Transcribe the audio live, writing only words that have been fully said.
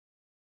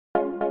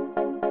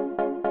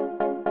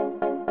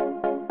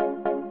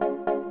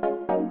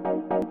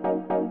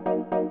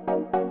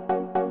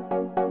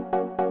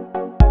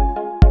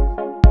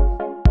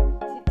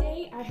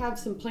have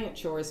some plant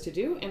chores to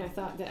do, and I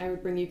thought that I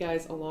would bring you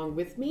guys along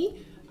with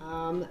me.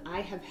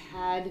 I have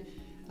had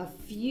a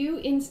few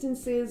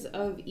instances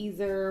of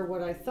either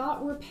what I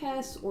thought were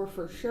pests or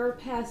for sure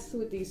pests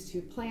with these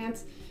two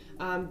plants.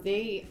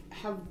 They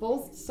have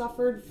both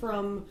suffered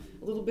from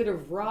a little bit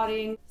of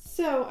rotting.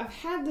 So I've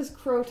had this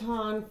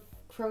croton,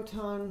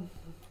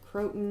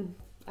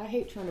 I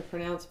hate trying to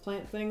pronounce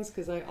plant things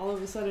because I all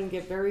of a sudden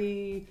get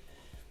very...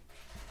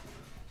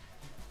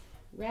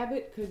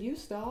 Rabbit, could you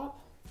stop,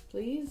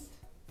 please?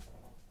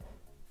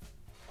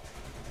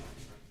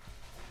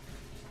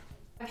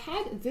 I've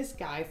had this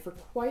guy for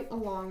quite a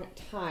long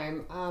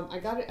time. I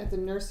got it at the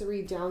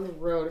nursery down the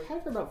road. I've had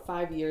it for about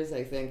 5 years,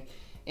 I think.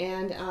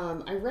 And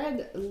I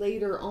read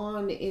later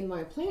on in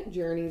my plant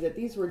journey that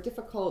these were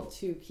difficult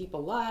to keep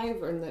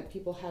alive and that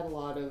people had a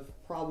lot of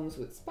problems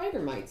with spider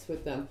mites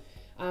with them.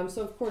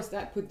 So of course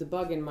that put the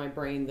bug in my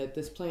brain that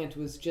this plant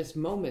was just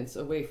moments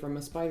away from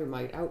a spider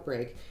mite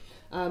outbreak.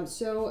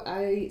 So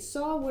I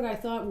saw what I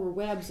thought were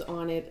webs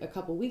on it a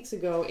couple weeks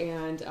ago,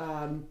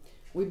 and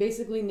we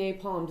basically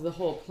napalmed the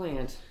whole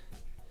plant.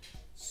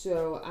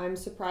 So I'm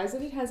surprised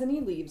that it has any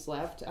leaves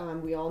left.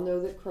 We all know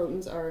that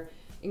crotons are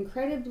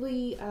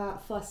incredibly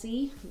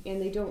fussy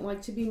and they don't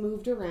like to be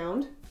moved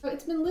around.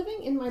 It's been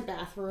living in my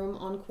bathroom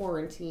on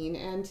quarantine,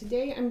 and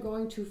today I'm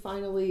going to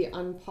finally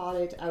unpot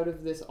it out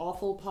of this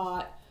awful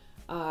pot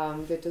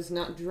that does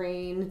not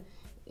drain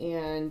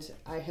and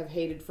I have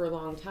hated for a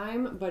long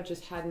time, but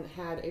just hadn't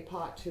had a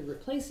pot to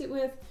replace it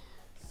with.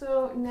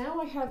 So now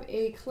I have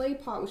a clay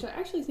pot, which I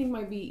actually think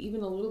might be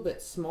even a little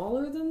bit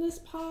smaller than this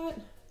pot.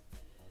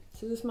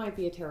 So this might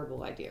be a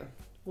terrible idea.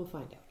 We'll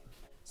find out.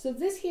 So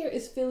this here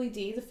is Philly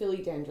D, the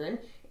philodendron,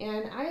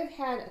 and I have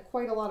had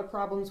quite a lot of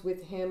problems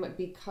with him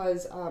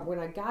because when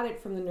I got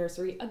it from the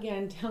nursery,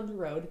 again down the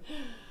road,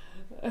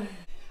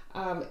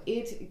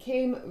 it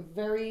came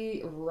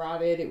very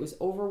rotted, it was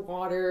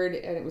overwatered,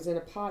 and it was in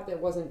a pot that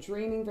wasn't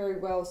draining very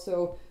well,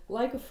 so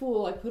like a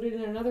fool, I put it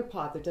in another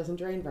pot that doesn't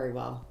drain very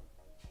well.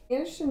 I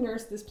managed to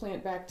nurse this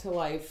plant back to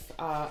life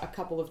a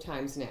couple of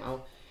times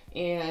now,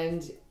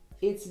 and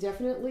it's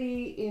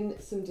definitely in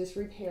some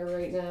disrepair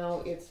right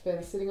now. It's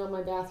been sitting on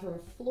my bathroom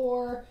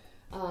floor.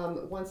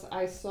 Once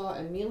I saw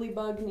a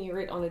mealybug near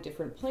it on a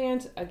different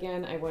plant,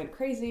 again, I went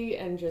crazy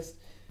and just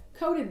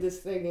coated this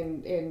thing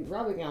in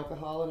rubbing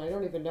alcohol, and I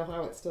don't even know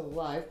how it's still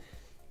alive.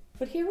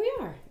 But here we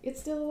are, it's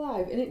still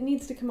alive, and it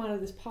needs to come out of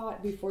this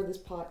pot before this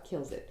pot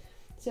kills it.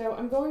 So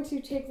I'm going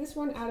to take this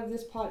one out of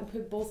this pot and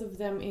put both of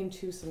them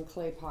into some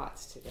clay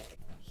pots today.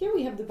 Here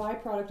we have the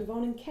byproduct of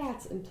owning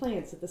cats and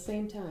plants at the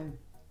same time.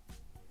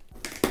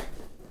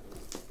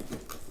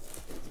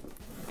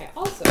 I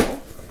also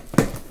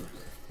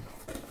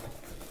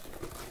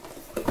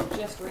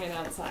just ran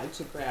outside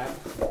to grab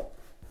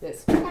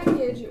this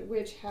package,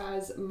 which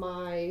has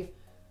my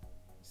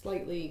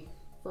slightly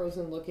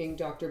frozen looking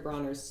Dr.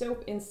 Bronner's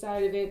soap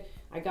inside of it.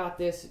 I got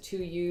this to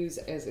use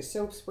as a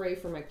soap spray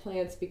for my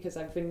plants because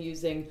I've been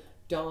using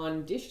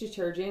Dawn dish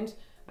detergent,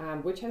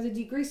 which has a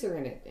degreaser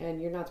in it,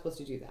 and you're not supposed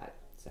to do that.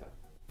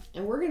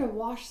 And we're gonna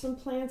wash some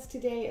plants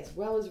today as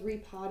well as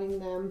repotting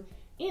them.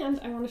 And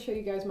I want to show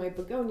you guys my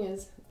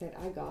begonias that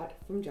I got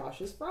from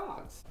Josh's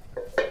Frogs.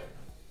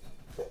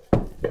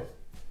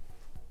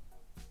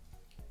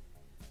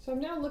 So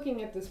I'm now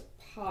looking at this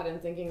pot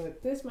and thinking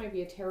that this might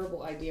be a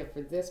terrible idea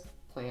for this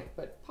plant,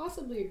 but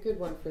possibly a good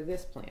one for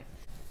this plant.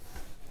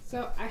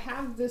 So I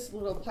have this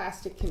little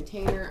plastic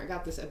container. I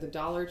got this at the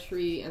Dollar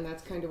Tree, and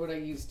that's kind of what I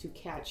use to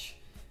catch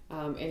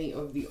any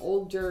of the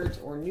old dirt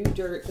or new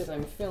dirt that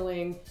I'm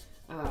filling.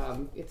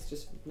 It's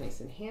just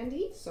nice and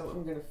handy. So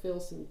I'm going to fill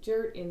some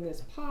dirt in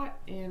this pot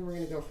and we're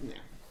going to go from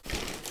there.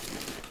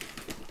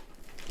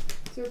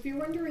 So if you're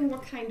wondering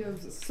what kind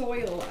of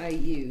soil I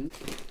use,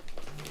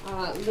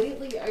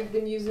 lately I've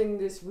been using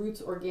this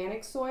Roots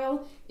organic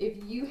soil. If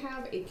you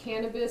have a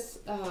cannabis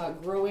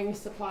growing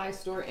supply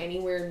store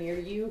anywhere near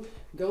you,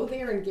 go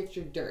there and get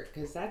your dirt,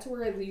 because that's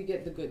where you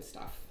get the good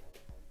stuff.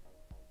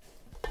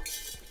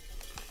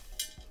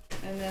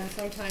 And then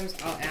sometimes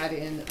I'll add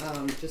in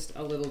just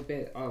a little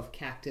bit of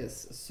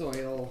cactus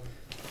soil.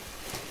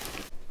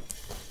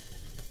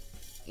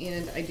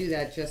 And I do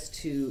that just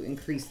to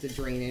increase the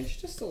drainage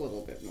just a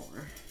little bit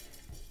more.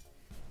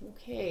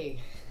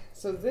 Okay,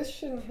 so this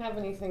shouldn't have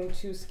anything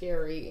too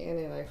scary in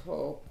it, I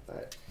hope,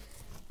 but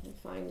we'll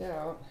find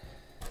out.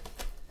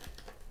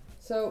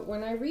 So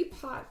when I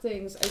repot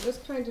things, I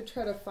just kind of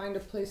try to find a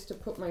place to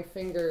put my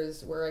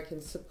fingers where I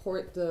can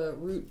support the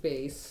root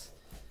base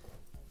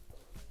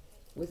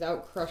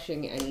without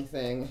crushing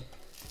anything.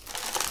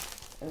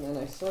 And then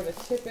I sort of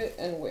tip it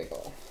and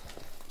wiggle.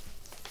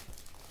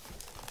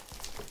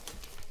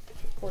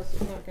 Of course,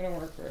 it's not going to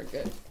work very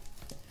good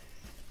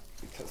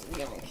because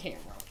we on camera.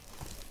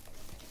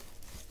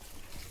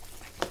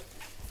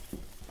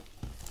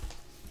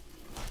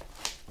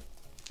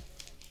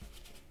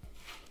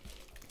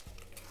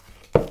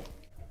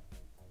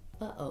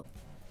 Uh-oh.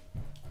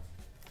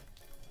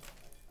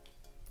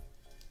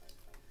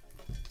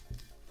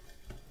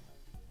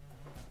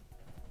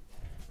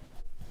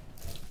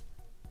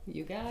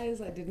 You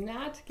guys, I did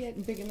not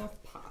get big enough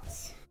pots.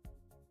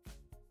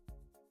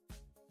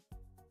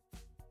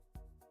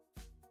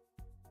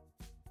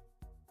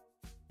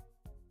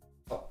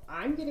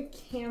 I'm gonna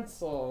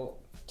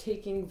cancel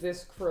taking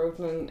this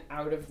croton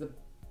out of the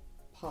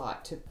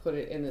pot to put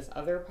it in this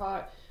other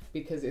pot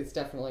because it's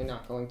definitely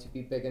not going to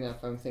be big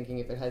enough. I'm thinking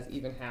if it has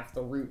even half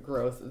the root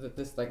growth that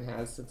this thing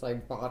has since I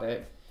bought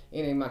it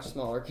in a much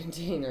smaller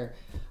container.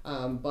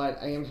 But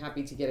I am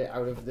happy to get it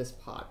out of this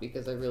pot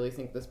because I really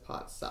think this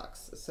pot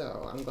sucks.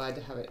 So I'm glad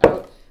to have it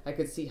out. I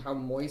could see how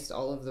moist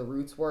all of the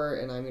roots were,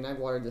 and I mean, I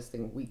watered this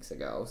thing weeks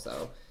ago,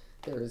 so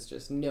there is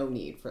just no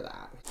need for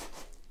that.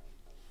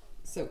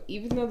 So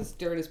even though this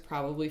dirt is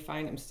probably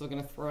fine, I'm still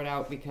gonna throw it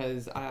out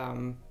because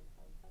I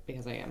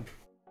am.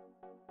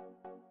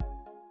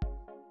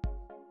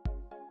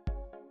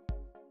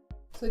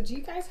 So do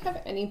you guys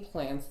have any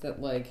plants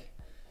that, like,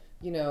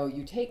 you know,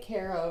 you take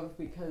care of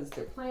because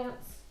they're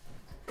plants,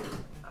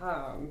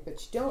 but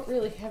you don't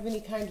really have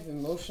any kind of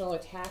emotional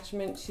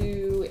attachment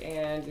to,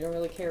 and you don't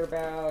really care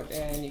about,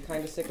 and you're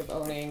kind of sick of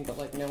owning, but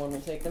like no one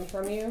will take them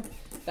from you?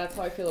 That's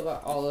how I feel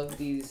about all of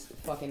these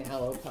fucking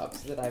aloe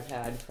pups that I've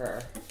had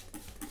for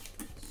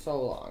so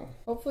long.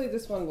 Hopefully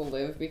this one will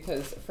live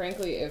because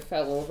frankly it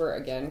fell over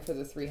again for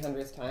the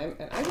 300th time,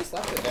 and I just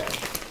left it there.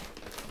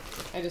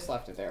 I just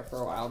left it there for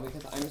a while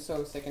because I'm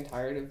so sick and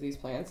tired of these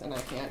plants and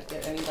I can't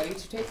get anybody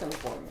to take them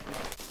for me.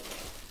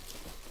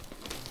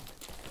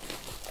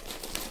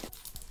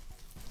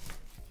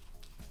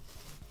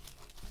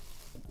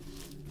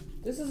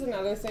 This is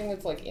another thing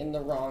that's like in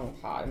the wrong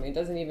pot. I mean, it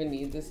doesn't even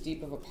need this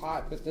deep of a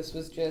pot, but this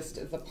was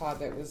just the pot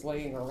that was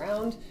laying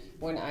around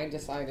when I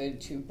decided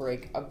to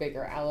break a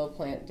bigger aloe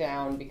plant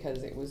down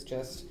because it was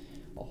just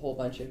a whole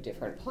bunch of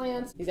different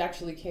plants. These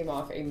actually came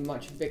off a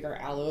much bigger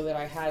aloe that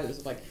I had. It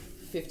was like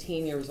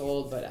 15 years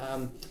old, but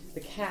the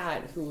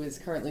cat who is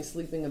currently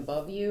sleeping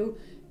above you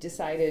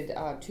decided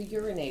to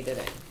urinate in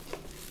it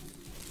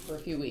for a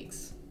few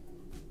weeks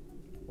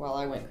while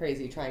I went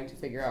crazy trying to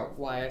figure out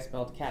why I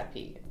smelled cat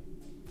pee.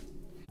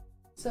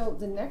 So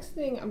the next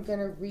thing I'm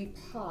gonna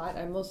repot,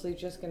 I'm mostly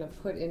just gonna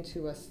put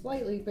into a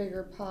slightly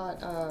bigger pot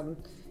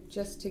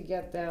just to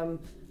get them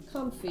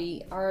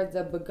comfy, are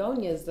the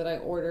begonias that I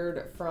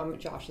ordered from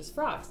Josh's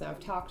Frogs. Now I've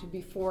talked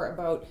before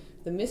about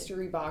the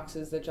mystery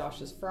boxes that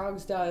Josh's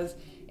Frogs does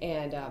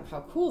and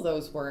how cool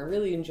those were. I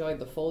really enjoyed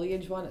the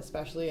foliage one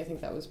especially. I think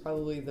that was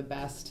probably the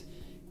best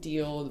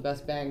deal, the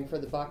best bang for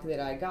the buck that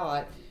I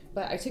got.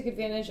 But I took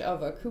advantage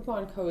of a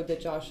coupon code that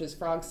Josh's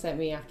Frogs sent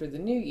me after the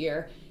new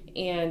year,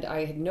 and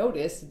I had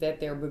noticed that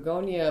their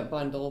begonia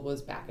bundle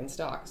was back in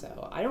stock.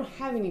 So I don't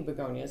have any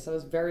begonias, so I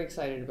was very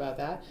excited about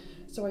that.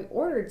 So I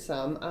ordered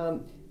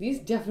some. These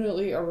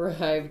definitely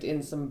arrived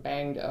in some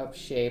banged up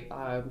shape.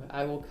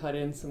 I will cut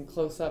in some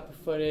close-up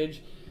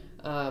footage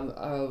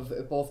of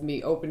both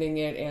me opening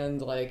it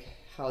and like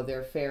how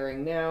they're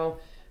faring now.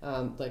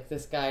 Like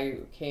this guy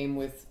came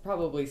with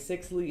probably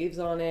 6 leaves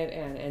on it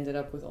and ended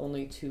up with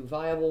only 2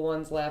 viable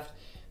ones left.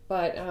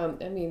 But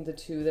I mean, the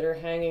 2 that are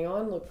hanging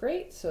on look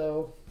great,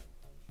 so.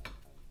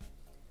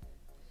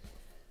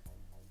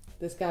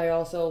 This guy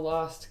also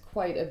lost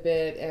quite a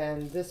bit,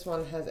 and this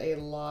one has a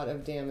lot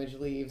of damaged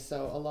leaves,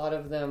 so a lot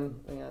of them,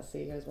 yeah,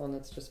 see, here's one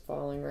that's just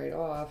falling right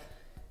off.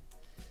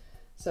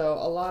 So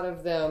a lot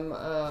of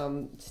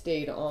them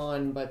stayed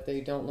on, but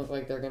they don't look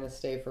like they're going to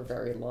stay for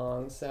very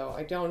long. So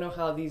I don't know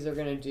how these are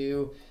going to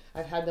do.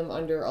 I've had them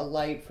under a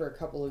light for a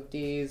couple of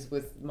days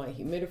with my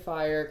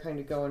humidifier kind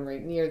of going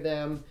right near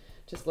them,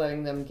 just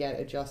letting them get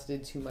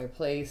adjusted to my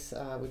place,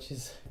 which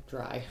is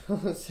dry.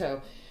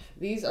 So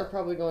these are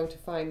probably going to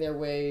find their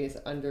ways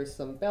under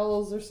some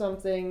bells or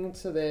something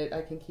so that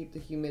I can keep the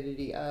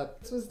humidity up.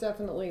 This was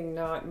definitely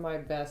not my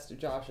best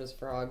Josh's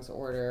Frogs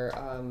order.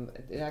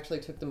 It actually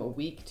took them a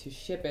week to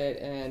ship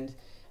it, and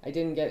I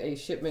didn't get a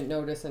shipment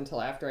notice until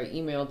after I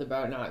emailed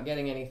about not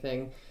getting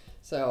anything.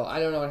 So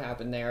I don't know what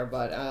happened there,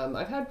 but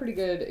I've had pretty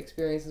good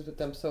experiences with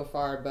them so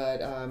far,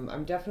 but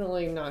I'm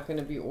definitely not going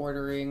to be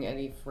ordering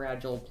any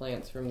fragile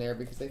plants from there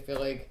because I feel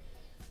like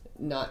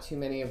not too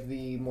many of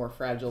the more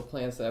fragile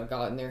plants that I've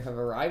gotten there have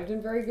arrived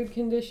in very good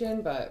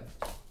condition, but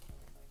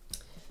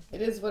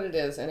it is what it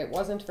is, and it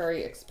wasn't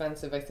very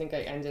expensive. I think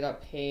I ended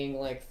up paying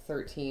like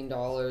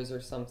 $13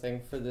 or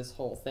something for this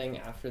whole thing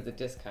after the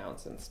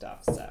discounts and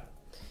stuff. So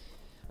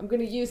I'm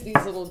going to use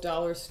these little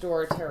dollar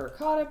store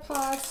terracotta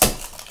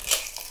pots.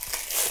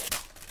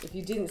 If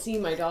you didn't see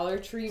my Dollar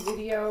Tree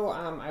video,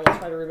 I will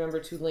try to remember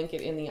to link it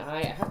in the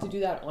eye. I have to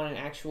do that on an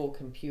actual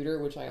computer,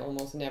 which I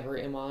almost never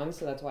am on,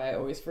 so that's why I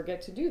always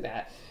forget to do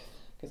that,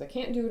 because I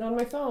can't do it on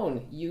my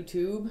phone,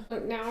 YouTube.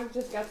 Now I've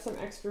just got some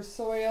extra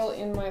soil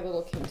in my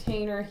little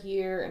container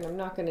here, and I'm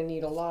not going to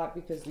need a lot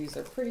because these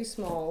are pretty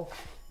small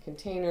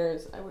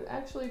containers. I would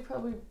actually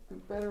probably be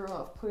better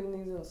off putting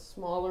these in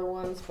smaller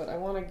ones, but I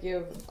want to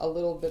give a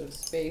little bit of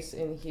space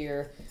in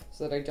here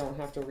so that I don't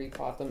have to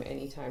repot them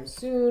anytime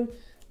soon.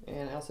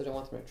 And I also don't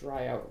want them to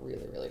dry out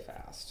really, really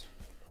fast.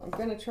 I'm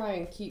going to try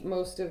and keep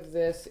most of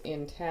this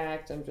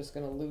intact. I'm just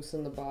going to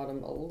loosen the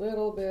bottom a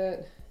little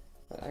bit.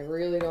 But I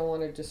really don't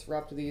want to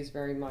disrupt these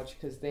very much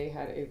because they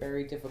had a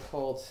very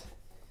difficult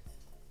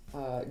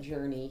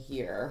journey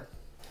here.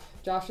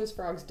 Josh's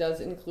Frogs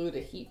does include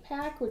a heat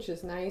pack, which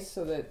is nice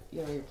so that,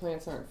 you know, your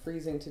plants aren't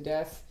freezing to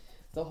death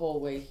the whole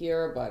way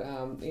here, but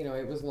you know,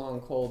 it was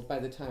long cold by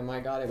the time I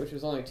got it, which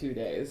was only 2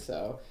 days.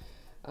 So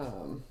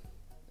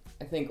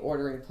I think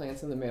ordering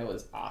plants in the mail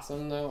is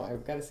awesome, though.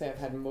 I've got to say I've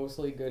had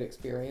mostly good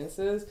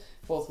experiences,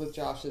 both with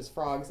Josh's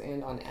frogs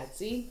and on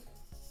Etsy.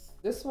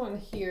 This one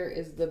here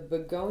is the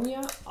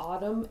Begonia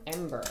Autumn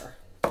Ember.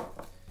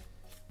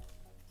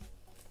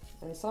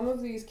 And some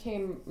of these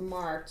came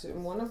marked,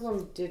 and one of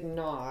them did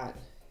not.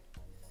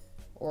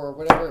 Or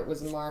whatever it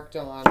was marked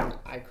on,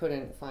 I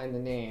couldn't find the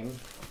name.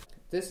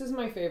 This is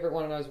my favorite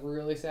one, and I was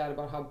really sad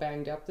about how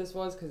banged up this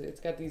was because it's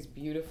got these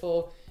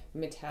beautiful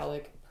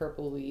metallic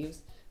purple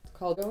leaves. It's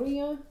called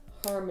Begonia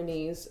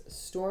Harmony's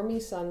Stormy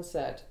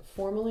Sunset,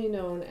 formerly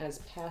known as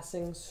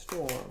Passing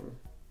Storm.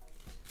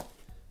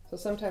 So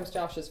sometimes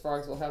Josh's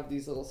frogs will have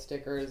these little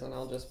stickers and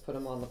I'll just put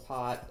them on the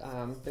pot.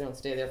 They don't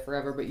stay there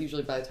forever, but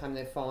usually by the time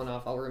they've fallen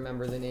off, I'll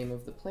remember the name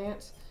of the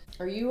plant.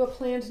 Are you a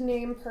plant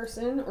name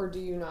person or do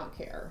you not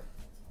care?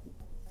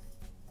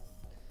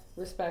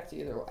 Respect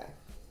either way.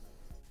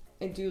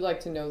 I do like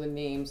to know the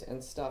names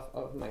and stuff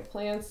of my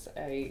plants.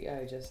 I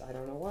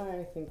don't know why.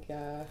 I think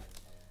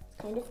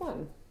it's kind of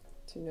fun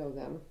to know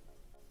them.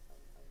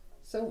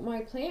 So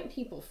my plant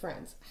people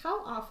friends,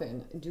 how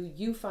often do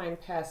you find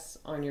pests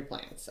on your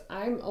plants?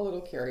 I'm a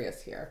little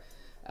curious here.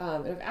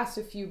 And I've asked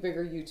a few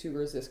bigger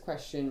YouTubers this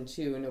question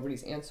too, and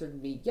nobody's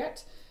answered me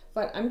yet.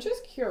 But I'm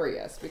just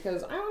curious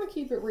because I want to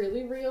keep it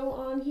really real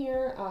on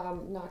here.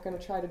 I'm not going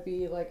to try to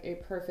be like a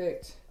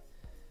perfect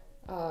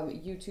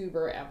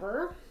YouTuber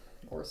ever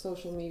or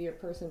social media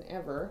person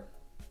ever.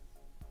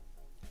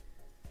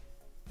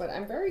 But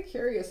I'm very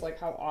curious like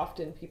how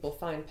often people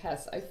find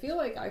pests. I feel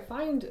like I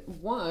find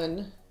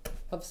one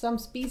of some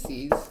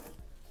species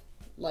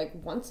like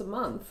once a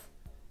month,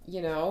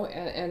 you know,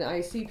 and I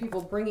see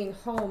people bringing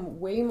home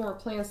way more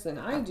plants than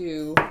I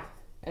do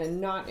and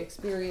not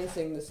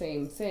experiencing the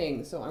same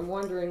thing. So I'm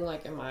wondering,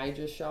 like, am I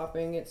just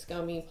shopping at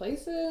scummy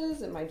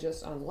places? Am I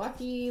just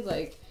unlucky?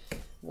 Like,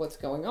 what's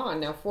going on?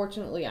 Now,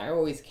 fortunately, I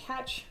always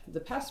catch the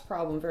pest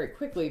problem very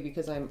quickly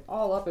because I'm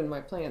all up in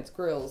my plants'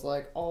 grills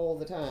like all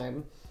the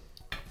time.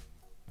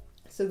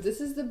 So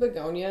this is the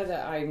begonia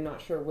that I'm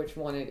not sure which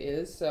one it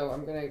is, so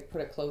I'm going to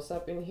put a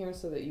close-up in here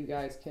so that you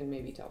guys can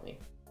maybe tell me.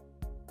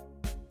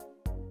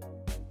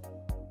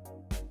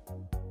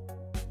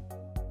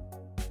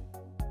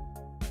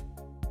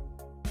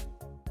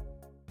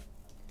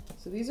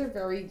 So these are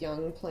very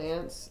young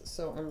plants,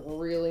 so I'm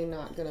really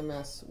not going to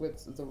mess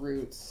with the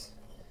roots.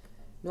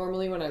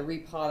 Normally when I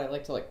repot, I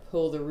like to like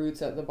pull the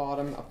roots at the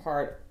bottom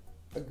apart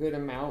a good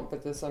amount,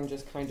 but this I'm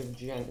just kind of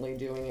gently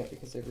doing it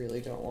because I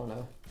really don't want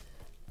to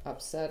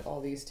upset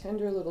all these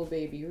tender little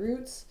baby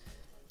roots.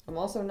 I'm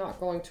also not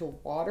going to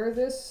water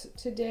this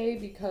today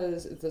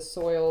because the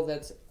soil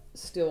that's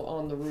still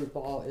on the root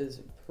ball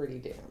is pretty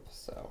damp.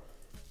 So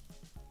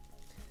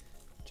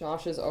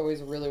Josh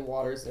always really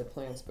waters their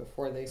plants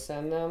before they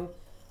send them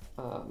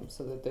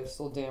so that they're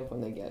still damp when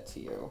they get to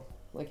you.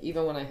 Like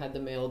even when I had the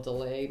mail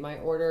delay my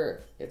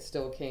order, it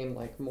still came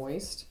like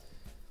moist,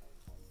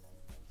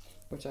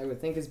 which I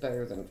would think is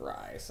better than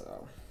dry.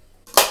 So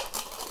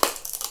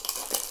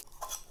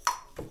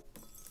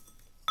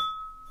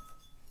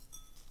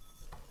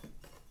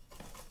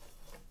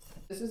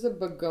this is a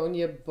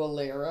Begonia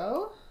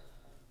Bolero.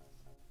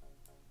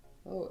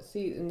 Oh,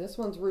 see, and this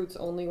one's roots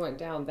only went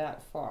down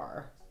that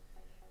far.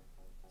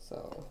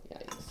 So,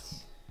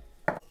 yikes.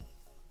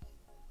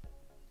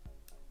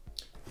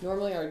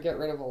 Normally I would get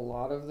rid of a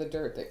lot of the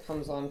dirt that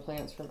comes on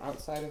plants from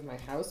outside of my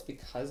house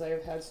because I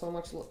have had so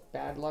much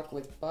bad luck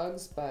with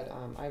bugs, but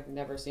I've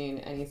never seen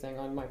anything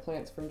on my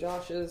plants from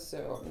Josh's,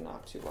 so I'm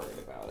not too worried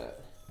about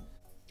it.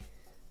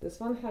 This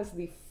one has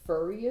the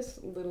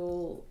furriest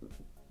little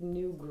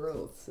new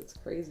growths. It's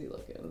crazy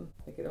looking.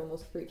 Like it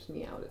almost creeps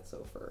me out. It's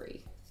so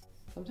furry.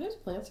 Sometimes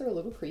plants are a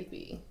little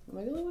creepy. Am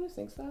I the only one who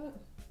thinks that?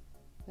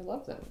 I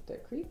love them. They're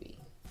creepy.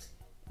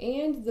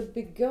 And the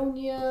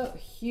Begonia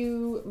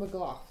Hugh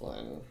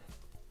McLaughlin.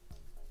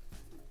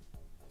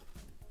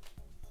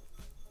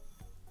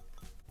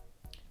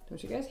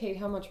 Don't you guys hate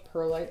how much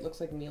perlite looks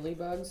like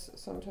mealybugs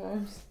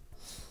sometimes?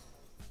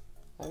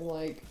 I'm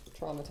like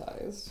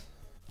traumatized.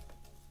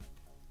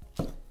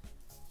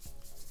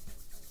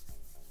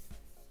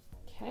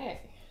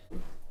 Okay.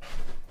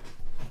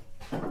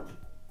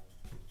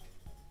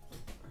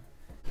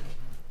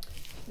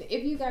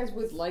 If you guys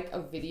would like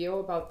a video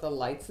about the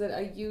lights that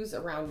I use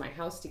around my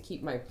house to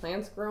keep my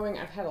plants growing,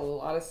 I've had a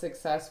lot of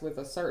success with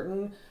a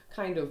certain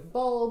kind of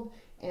bulb,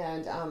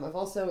 and I've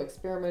also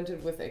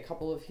experimented with a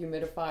couple of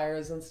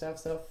humidifiers and stuff.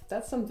 So if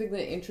that's something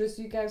that interests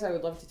you guys, I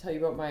would love to tell you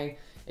about my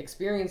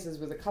experiences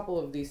with a couple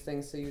of these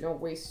things so you don't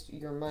waste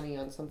your money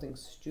on something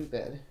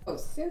stupid. Oh,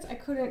 since I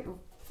couldn't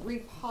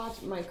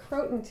repot my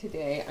croton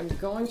today, I'm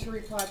going to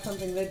repot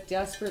something that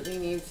desperately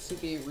needs to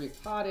be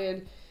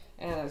repotted.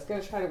 And I was going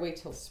to try to wait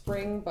till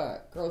spring,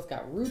 but girl's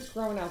got roots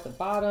growing out the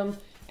bottom,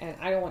 and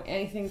I don't want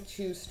anything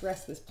to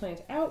stress this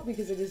plant out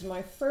because it is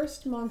my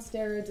first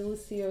Monstera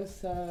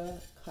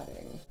deliciosa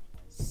cutting.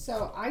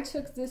 So I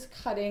took this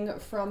cutting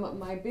from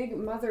my big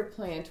mother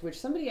plant, which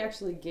somebody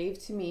actually gave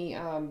to me.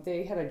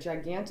 They had a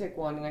gigantic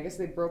one, and I guess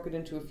they broke it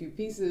into a few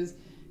pieces,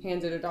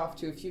 handed it off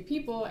to a few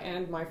people,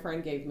 and my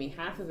friend gave me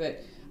half of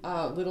it.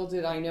 Little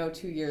did I know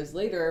 2 years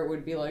later it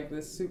would be like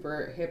this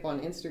super hip on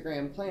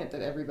Instagram plant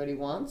that everybody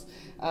wants.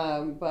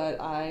 But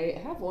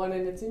I have one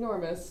and it's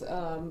enormous.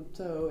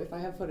 So if I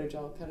have footage,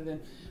 I'll cut it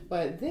in.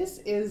 But this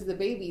is the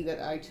baby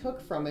that I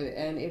took from it,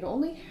 and it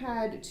only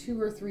had 2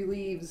 or 3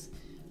 leaves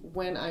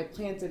when I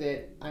planted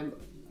it.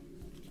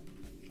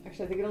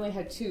 Actually, I think it only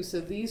had 2. So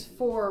these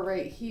 4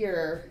 right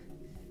here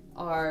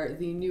are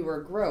the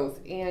newer growth.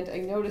 And I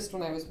noticed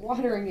when I was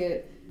watering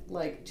it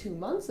like 2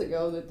 months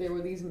ago that there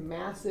were these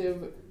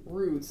massive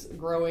roots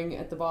growing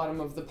at the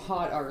bottom of the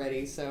pot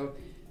already. So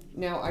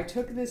now I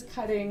took this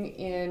cutting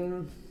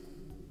in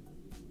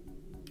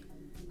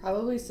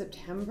probably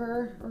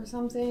September or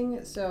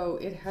something, so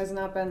it has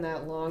not been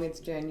that long. It's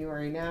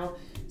January now,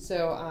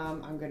 so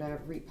I'm gonna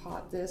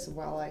repot this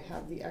while I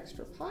have the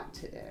extra pot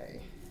today.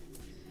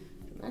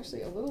 I'm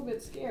actually a little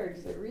bit scared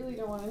because I really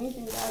don't want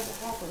anything bad to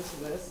happen to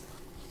this.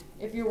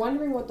 If you're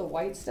wondering what the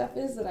white stuff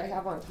is that I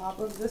have on top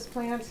of this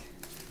plant,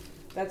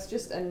 that's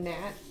just a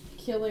gnat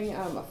killing,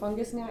 a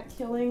fungus gnat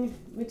killing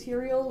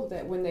material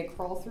that when they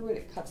crawl through it,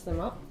 it cuts them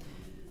up.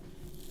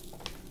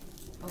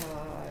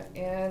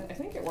 And I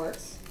think it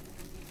works.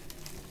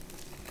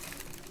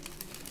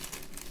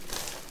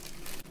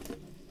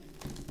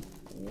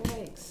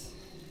 Yikes.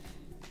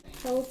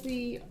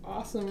 Healthy,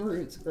 awesome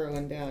roots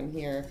growing down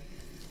here.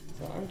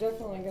 So I'm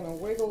definitely gonna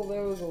wiggle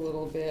those a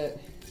little bit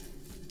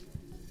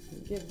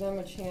and give them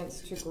a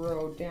chance to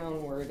grow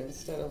downward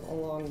instead of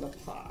along the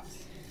pot.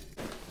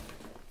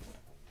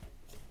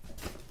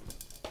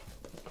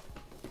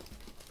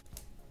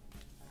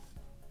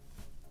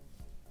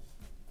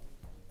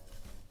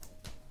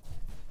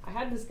 I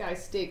had this guy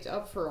staked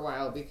up for a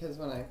while because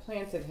when I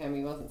planted him,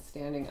 he wasn't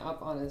standing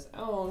up on his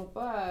own,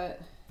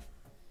 but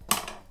I'm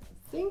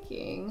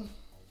thinking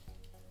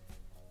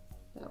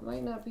that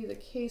might not be the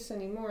case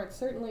anymore. It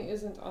certainly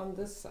isn't on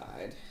this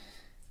side.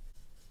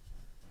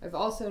 I've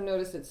also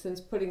noticed that since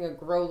putting a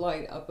grow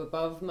light up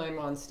above my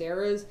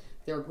monsteras,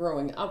 they're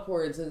growing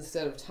upwards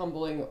instead of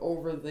tumbling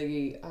over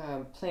the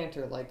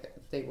planter like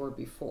they were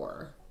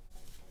before.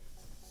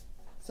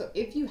 So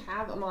if you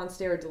have a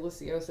Monstera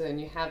deliciosa and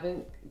you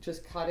haven't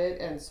just cut it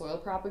and soil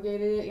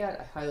propagated it yet,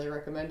 I highly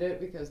recommend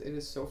it because it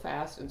is so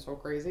fast and so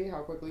crazy how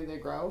quickly they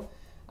grow.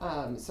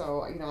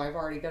 So, you know, I've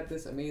already got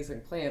this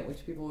amazing plant,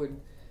 which people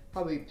would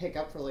probably pick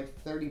up for like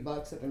 30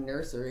 bucks at a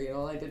nursery, and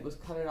all I did was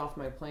cut it off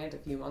my plant a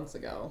few months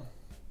ago.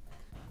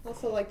 I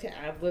also like to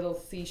add little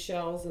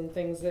seashells and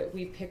things that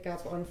we pick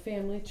up on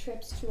family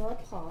trips to our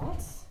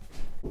pots.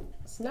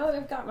 So now that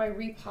I've got my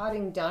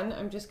repotting done,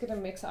 I'm just going to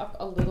mix up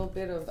a little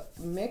bit of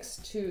mix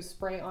to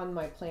spray on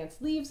my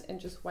plant's leaves and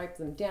just wipe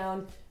them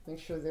down, make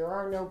sure there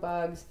are no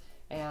bugs,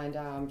 and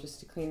just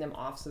to clean them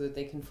off so that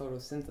they can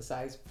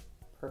photosynthesize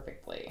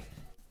perfectly.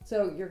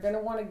 So you're going to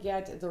want to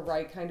get the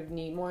right kind of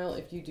neem oil.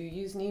 If you do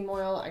use neem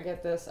oil, I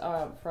get this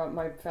from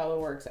my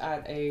fellow works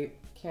at a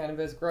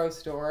cannabis grow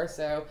store,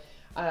 so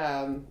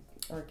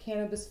or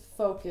cannabis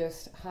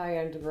focused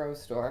high-end grow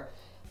store.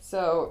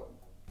 So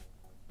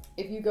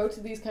if you go to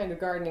these kind of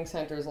gardening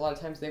centers, a lot of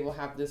times they will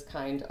have this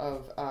kind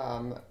of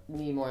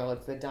neem oil.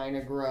 It's the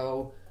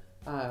Dynagrow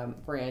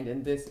brand,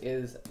 and this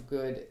is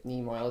good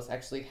neem oil. It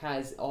actually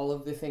has all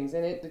of the things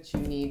in it that you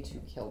need to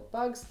kill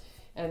bugs.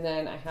 And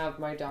then I have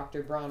my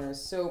Dr.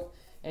 Bronner's soap,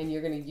 and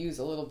you're going to use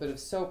a little bit of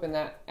soap, and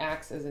that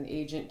acts as an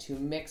agent to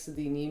mix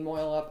the neem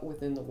oil up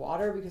within the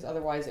water, because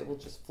otherwise it will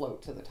just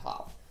float to the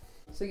top.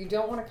 So you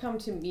don't want to come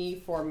to me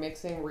for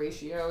mixing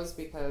ratios,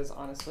 because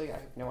honestly I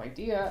have no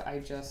idea. I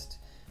just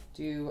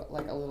do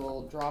like a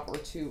little drop or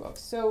 2 of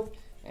soap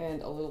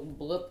and a little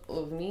blip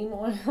of neem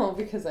oil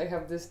because I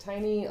have this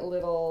tiny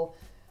little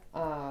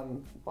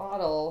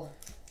bottle.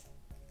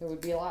 It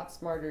would be a lot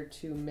smarter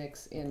to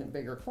mix in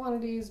bigger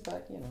quantities,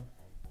 but you know,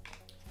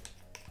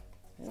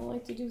 I don't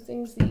like to do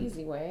things the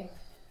easy way.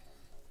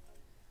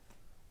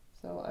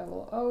 So I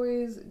will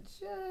always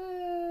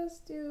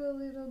just do a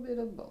little bit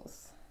of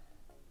both.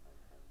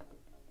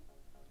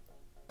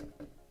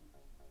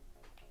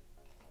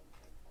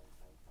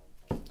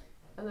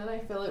 And then I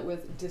fill it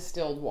with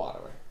distilled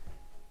water.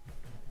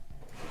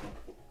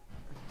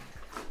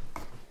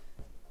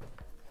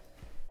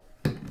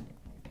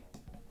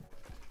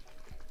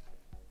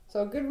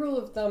 So a good rule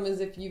of thumb is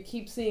if you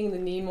keep seeing the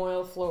neem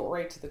oil float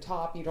right to the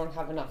top, you don't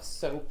have enough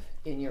soap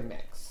in your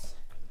mix.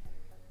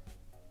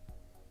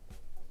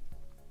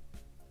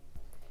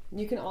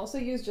 You can also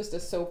use just a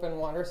soap and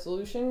water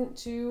solution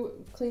to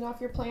clean off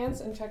your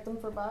plants and check them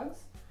for bugs.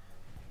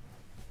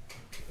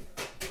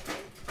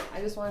 I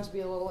just wanted to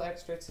be a little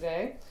extra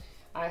today.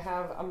 I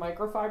have a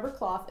microfiber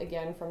cloth,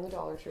 again from the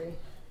Dollar Tree.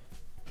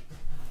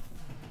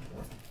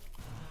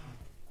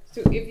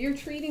 So if you're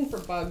treating for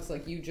bugs,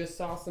 like you just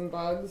saw some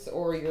bugs,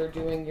 or you're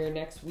doing your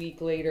next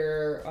week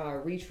later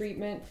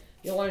retreatment,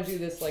 you'll want to do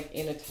this like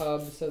in a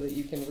tub so that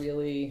you can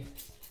really,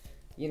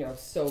 you know,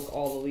 soak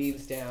all the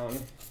leaves down.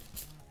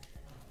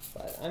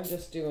 But I'm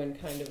just doing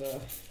kind of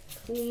a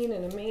clean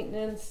and a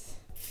maintenance.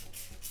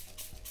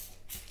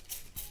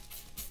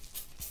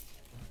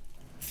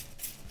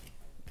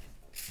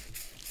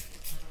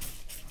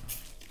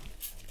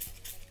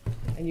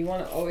 And you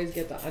want to always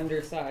get the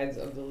undersides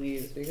of the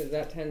leaves because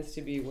that tends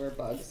to be where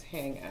bugs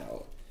hang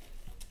out.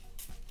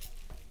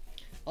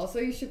 Also,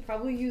 you should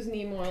probably use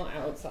neem oil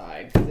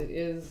outside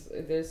because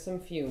there's some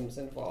fumes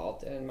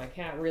involved, and my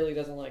cat really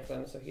doesn't like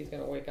them, so he's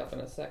going to wake up in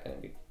a second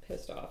and be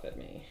pissed off at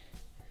me.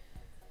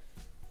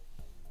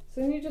 So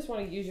then you just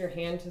want to use your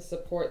hand to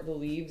support the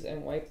leaves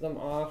and wipe them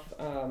off.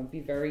 Be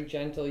very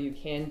gentle. You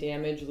can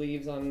damage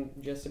leaves on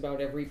just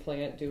about every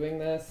plant doing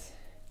this.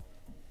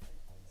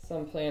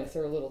 Some plants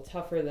are a little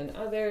tougher than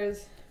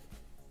others.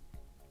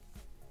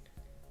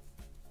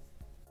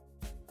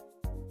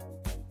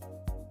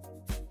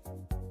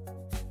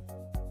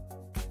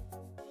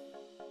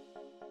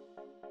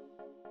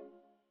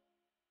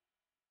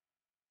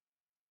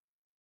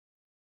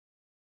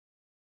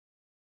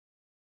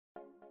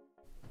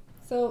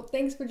 So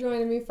thanks for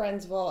joining me,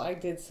 friends, while I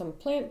did some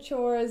plant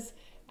chores,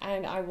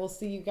 and I will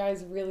see you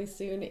guys really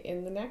soon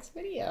in the next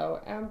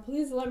video.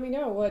 Please let me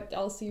know what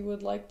else you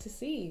would like to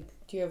see.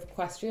 Do you have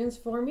questions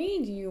for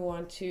me? Do you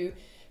want to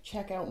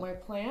check out my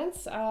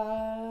plants?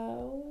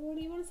 What do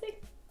you want to say?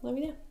 Let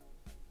me know.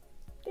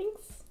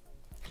 Thanks.